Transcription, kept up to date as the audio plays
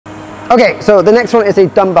Okay, so the next one is a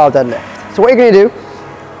dumbbell deadlift. So what you're going to do,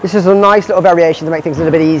 this is a nice little variation to make things a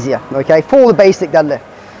little bit easier, okay, for the basic deadlift.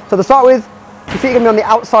 So to start with, your feet are going to be on the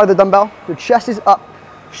outside of the dumbbell, your chest is up,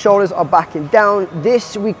 shoulders are back and down.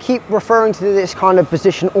 This, we keep referring to this kind of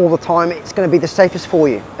position all the time. It's going to be the safest for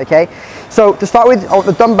you, okay? So to start with, I want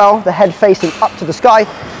the dumbbell, the head facing up to the sky,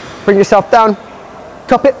 bring yourself down,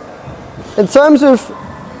 cup it. In terms of,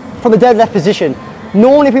 from the deadlift position,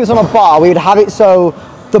 normally if it was on a bar, we would have it so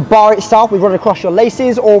the bar itself would run across your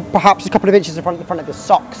laces or perhaps a couple of inches in front of your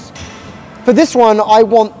socks. For this one, I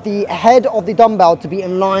want the head of the dumbbell to be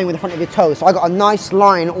in line with the front of your toes. So I got a nice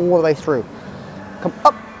line all the way through. Come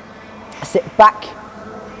up, sit back,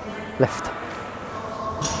 lift.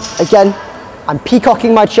 Again, I'm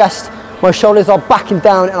peacocking my chest, my shoulders are back and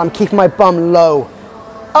down, and I'm keeping my bum low.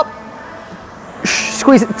 Up,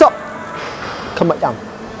 squeeze at the top, come back down.